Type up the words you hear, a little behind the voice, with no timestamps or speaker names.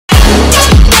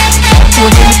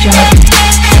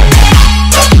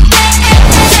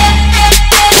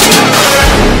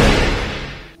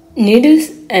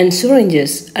Needles and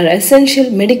syringes are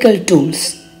essential medical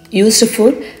tools used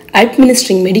for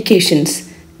administering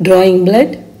medications, drawing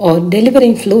blood, or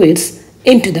delivering fluids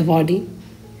into the body.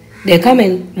 They come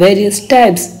in various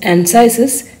types and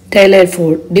sizes tailored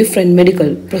for different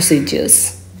medical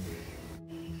procedures.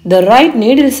 The right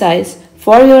needle size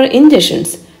for your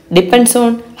injections depends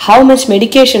on how much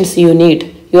medications you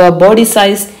need, your body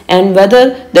size, and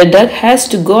whether the drug has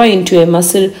to go into a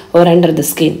muscle or under the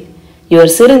skin. Your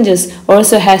syringes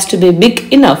also has to be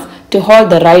big enough to hold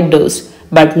the right dose,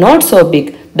 but not so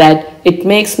big that it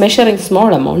makes measuring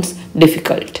small amounts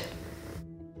difficult.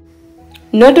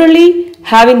 Not only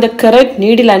having the correct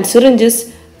needle and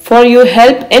syringes for you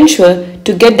help ensure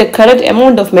to get the correct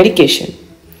amount of medication.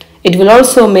 It will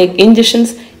also make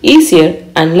injections easier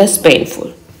and less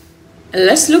painful.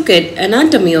 Let's look at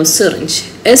anatomy of syringe.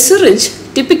 A syringe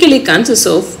typically consists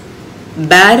of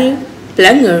barrel,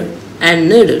 plunger, and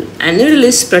needle. A needle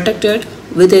is protected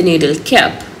with a needle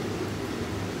cap.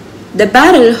 The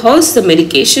barrel holds the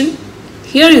medication.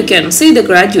 Here you can see the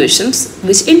graduations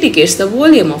which indicates the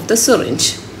volume of the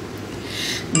syringe.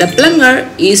 The plunger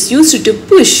is used to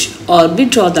push or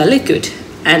withdraw the liquid,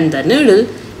 and the needle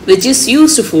which is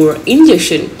used for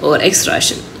injection or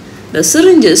extraction. The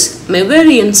syringes may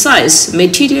vary in size,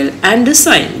 material, and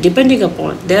design depending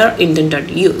upon their intended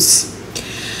use.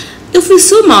 If we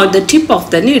zoom out the tip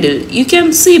of the needle, you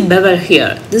can see bevel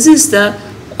here. This is the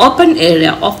open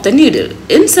area of the needle.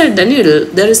 Inside the needle,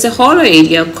 there is a hollow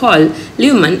area called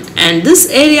lumen, and this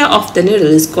area of the needle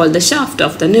is called the shaft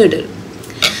of the needle.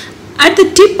 At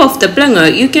the tip of the plunger,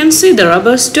 you can see the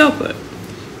rubber stopper,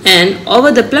 and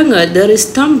over the plunger there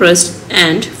is thumb rest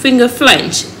and finger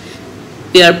flange.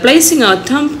 We are placing our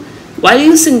thumb while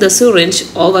using the syringe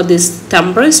over this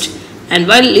thumb rest, and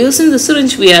while using the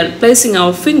syringe we are placing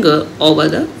our finger over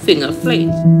the finger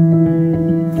flange.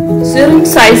 Syringe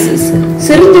sizes.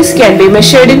 Syringes can be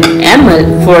measured in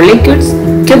ml for liquids,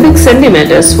 cubic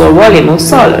centimeters for volume of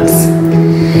solids.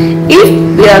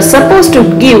 If we are supposed to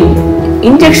give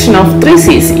injection of 3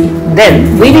 cc,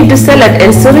 then we need to select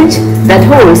a syringe that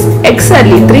holds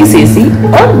exactly 3 cc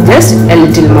or just a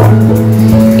little more.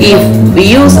 If we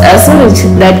use a syringe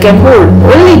that can hold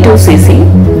only 2 cc,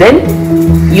 then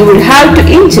you will have to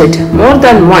inject more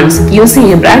than once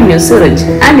using a brand new syringe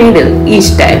and needle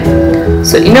each time.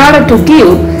 So in order to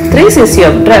give 3 cc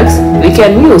of drugs, we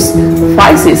can use 5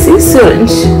 cc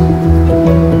syringe.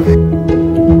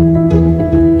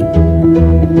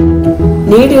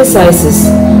 Needle sizes.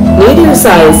 Needle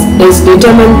size is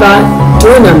determined by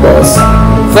 2 numbers.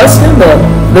 First number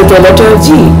with the letter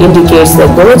G indicates the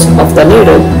gauge of the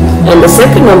needle, and the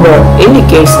second number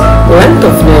indicates length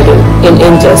of needle in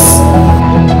inches.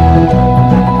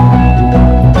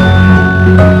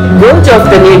 Gauge of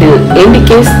the needle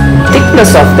indicates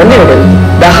thickness of the needle.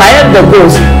 The higher the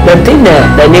gauge, the thinner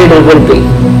the needle will be.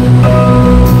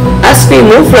 As we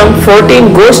move from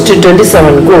 14 gauge to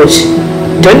 27 gauge,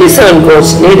 27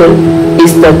 gauge needle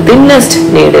is the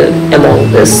thinnest needle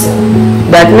among this.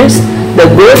 That means the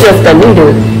gauge of the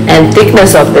needle and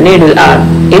thickness of the needle are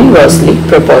inversely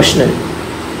proportional.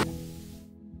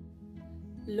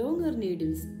 Longer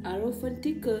needles are often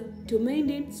thicker to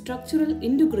maintain structural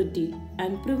integrity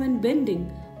and prevent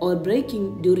bending or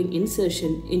breaking during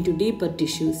insertion into deeper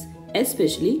tissues,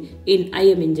 especially in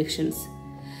IM injections.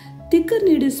 Thicker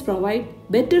needles provide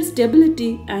better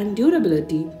stability and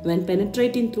durability when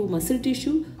penetrating through muscle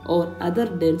tissue or other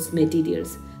dense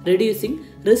materials, reducing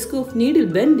risk of needle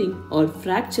bending or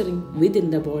fracturing within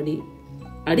the body.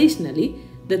 Additionally,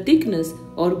 the thickness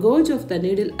or gauge of the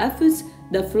needle affects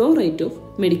the flow rate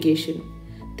of medication.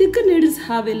 Thicker needles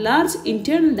have a large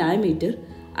internal diameter,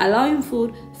 allowing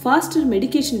for faster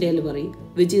medication delivery,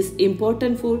 which is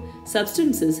important for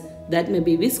substances that may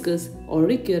be viscous or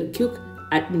require quick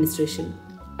administration.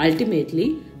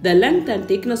 Ultimately, the length and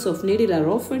thickness of needle are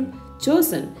often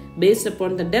chosen based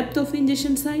upon the depth of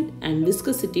injection site and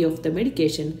viscosity of the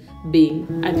medication being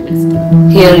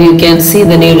administered. Here you can see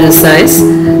the needle size.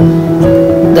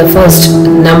 The first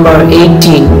number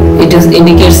 18, it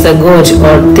indicates the gauge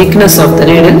or thickness of the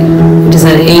needle. It is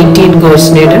an 18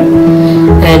 gauge needle,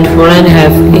 and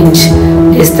 1.5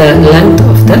 inch is the length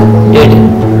of the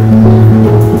needle.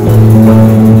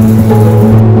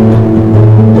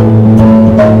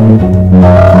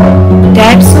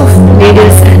 Types of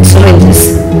needles and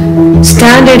syringes.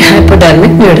 Standard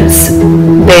hypodermic needles.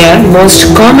 They are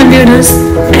most common needles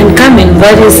and come in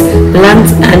various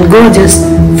lengths and gauges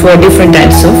for different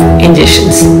types of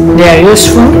injections. They are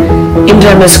used for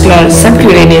intramuscular,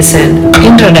 subcutaneous and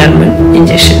intradermal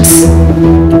injections.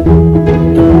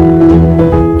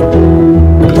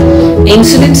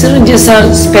 Insulin syringes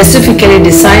are specifically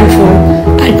designed for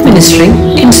administering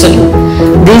insulin.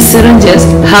 These syringes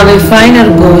have a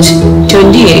finer gauge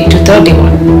 28 to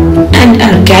 31 and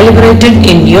are calibrated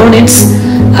in units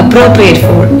appropriate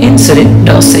for insulin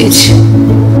dosage.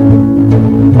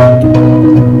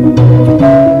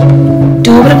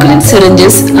 Tuberculin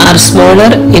syringes are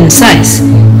smaller in size,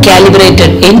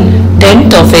 calibrated in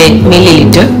tenth of a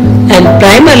milliliter and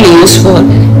primarily used for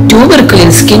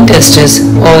tuberculin skin testers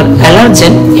or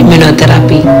allergen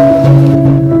immunotherapy.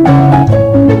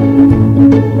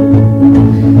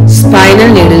 Spinal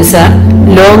needles are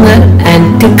longer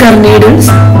and thicker needles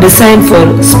designed for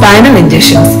spinal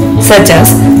injections such as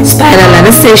spinal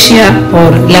anesthesia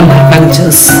or lumbar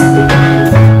punctures.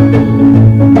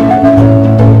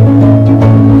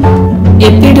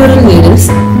 Epidural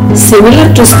needles similar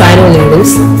to spinal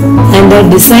needles and are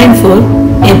designed for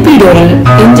epidural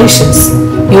injections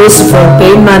used for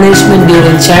pain management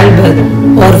during childbirth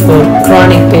or for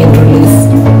chronic pain relief.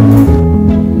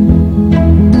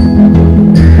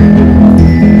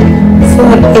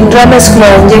 For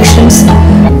intramuscular injections,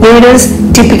 needles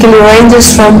typically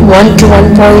ranges from 1 to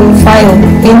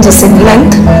 1.5 inches in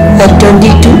length and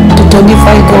 22 to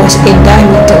 25 gauge in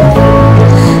diameter.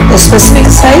 The specific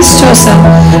size chosen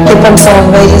depends on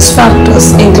various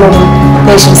factors including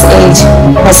patient's age,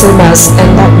 muscle mass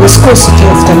and the viscosity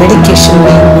of the medication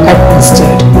being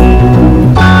administered.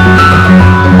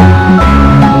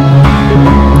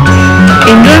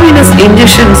 Intravenous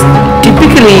injections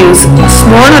typically use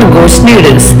smaller gauge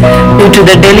needles due to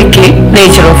the delicate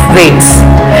nature of veins.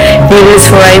 Needles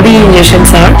for IV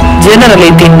injections are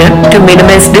generally thinner to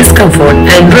minimize discomfort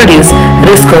and reduce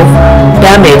risk of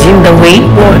damaging the vein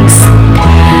walls.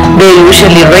 They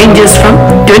usually ranges from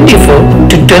 24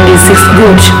 to 26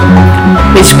 gauge,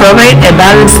 which provide a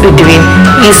balance between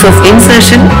ease of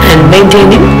insertion and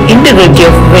maintaining integrity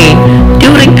of vein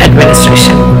during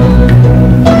administration.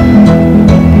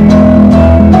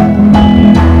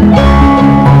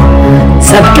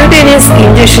 Subcutaneous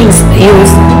injections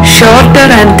use shorter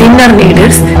and thinner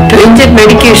needles to inject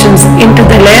medications into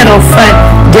the layer of fat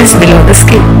just below the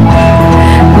skin.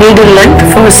 Needle length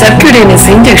for subcutaneous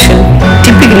injection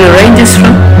typically ranges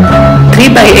from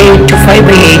 3 by 8 to 5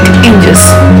 by 8 inches,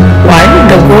 while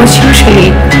the gauge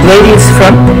usually varies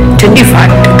from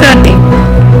 25 to 30.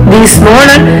 These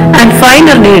smaller and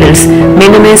finer needles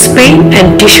minimize pain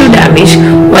and tissue damage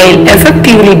while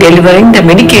effectively delivering the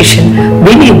medication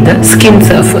beneath the skin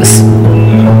surface.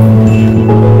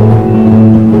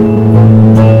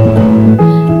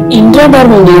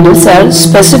 Intradermal needles are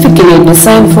specifically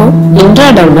designed for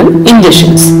intradermal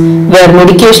injections, where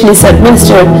medication is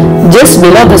administered just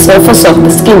below the surface of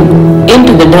the skin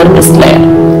into the dermis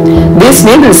layer. These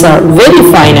needles are very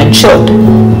fine and short,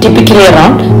 typically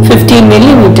around 15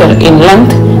 mm in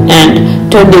length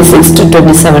and 26 to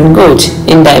 27 gauge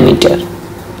in diameter.